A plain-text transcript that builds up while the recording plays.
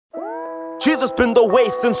Jesus been the way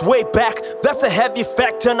since way back. That's a heavy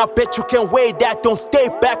fact, and I bet you can weigh that. Don't stay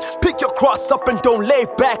back, pick your cross up and don't lay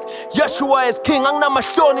back. Yeshua is king, I'm not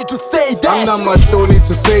mashoni to say that. I'm not mashoni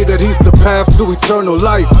to say that he's the path to eternal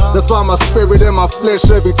life. That's why my spirit and my flesh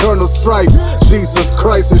have eternal strife. Jesus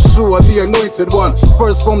Christ, Yeshua, the anointed one,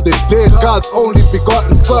 first from the dead, God's only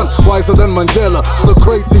begotten son. Wiser than Mandela,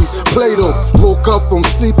 Socrates, Plato. Woke up from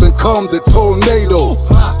sleep and calmed the tornado.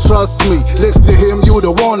 Trust me, listen to him, you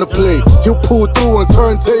don't wanna play. You pull through on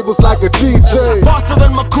turntables like a DJ. Faster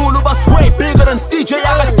than Makulu, but way bigger than CJ.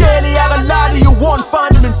 I got daily, I got lolly, you won't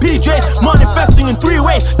find him in PJs. Manifesting in 3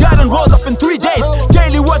 ways, died and rose up in 3 days.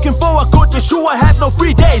 Daily working for a good Yeshua, had no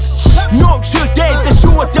free days. No chill days,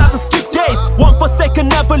 Yeshua doesn't skip days. One forsaken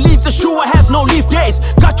never leaves, Yeshua has no leave days.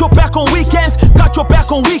 Got your back on weekends, got your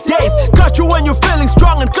back on weekdays. Got you when you're feeling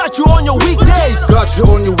strong and got you on your weekdays. Got you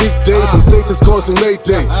on your weekdays when Satan's causing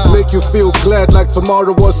Mayday. Make you feel glad like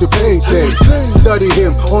tomorrow was your payday. Study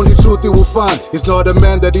him, only truth you will find. He's not a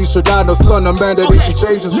man that he should die, no son, a man that he should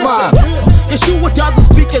change his mind. Yeshua doesn't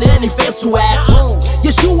speak in any face to act.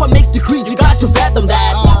 Yeshua makes decrees, you got to fathom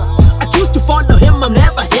that. I choose to follow him, I'm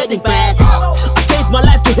never heading back. I gave my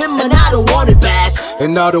life to him and I don't want it back.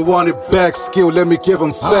 And I don't want it back, Skeel, let me give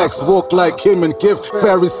him facts. Walk like him and give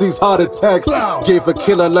Pharisees heart attacks. Gave a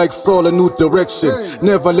killer like Saul a new direction.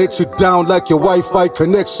 Never let you down like your Wi-Fi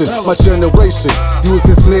connection. My generation use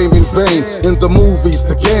his name in vain. In the movies,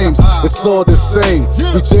 the games, it's all the same.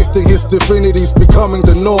 Rejecting his divinity's becoming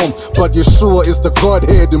the norm. But Yeshua is the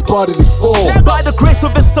Godhead in bodily form. By the grace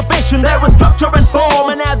of his salvation there is structure and form.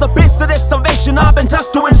 And as a base of this salvation I've been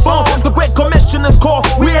just to inform. The Great Commission is called,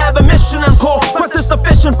 we have a mission and call. Christ is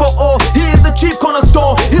sufficient for all, he is the chief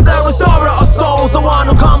cornerstone. He's the restorer of souls, the one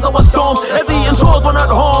who calms our storms. As he ensures we're not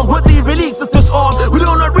harmed, once he releases this arm. We do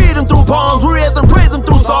not read him through palms, we raise and praise him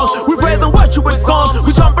through songs. We praise and worship with songs,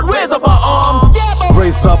 we jump and raise up our arms.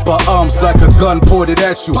 Raise up our arms like a gun pointed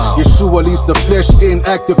at you. Yeshua leaves the flesh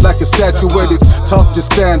inactive like a statue. When it's tough to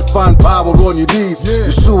stand, find power on your knees.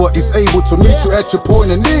 Yeshua is able to meet you at your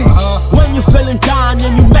point of need. When you're feeling down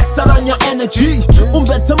and you max out on your energy,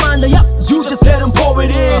 better mind, yep, you just let him pour it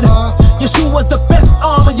in. Yeshua's the best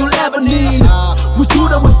armor you'll ever need. With you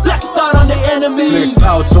that will flex out on the enemies. Flex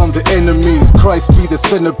out on the enemies. Christ be the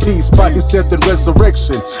centerpiece. By his death and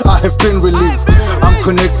resurrection I have been released. I'm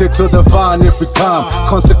connected to the vine every time,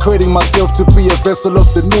 consecrating myself to be a vessel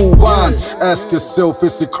of the new wine. Ask yourself,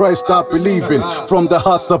 is it Christ I believe in? From the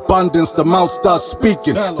heart's abundance the mouth starts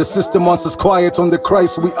speaking. The system wants us quiet on the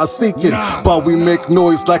Christ we are seeking, but we make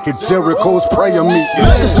noise like a Jericho's prayer meeting.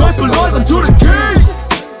 Make a joyful noise unto the King.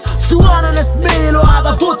 Shuana let's milo, I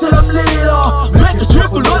got foot to them lilo. Make a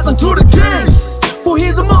joyful noise unto the King, for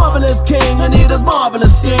he's a marvelous King and he does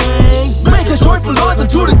marvelous things. Make a joyful noise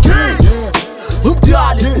unto the King.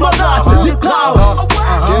 Umdali, Magate, Lyrical.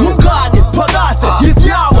 Umgani, Pagate, he's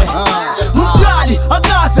Yahweh. Umdali,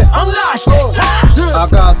 Agase, Anglashe.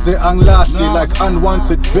 Agase, Anglashe, like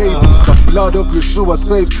unwanted babies. The blood of Yeshua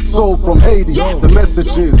saves soul from Hades. The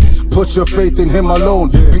message is, put your faith in him alone.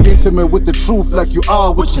 Be intimate with the truth like you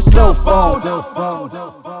are with your cell phone.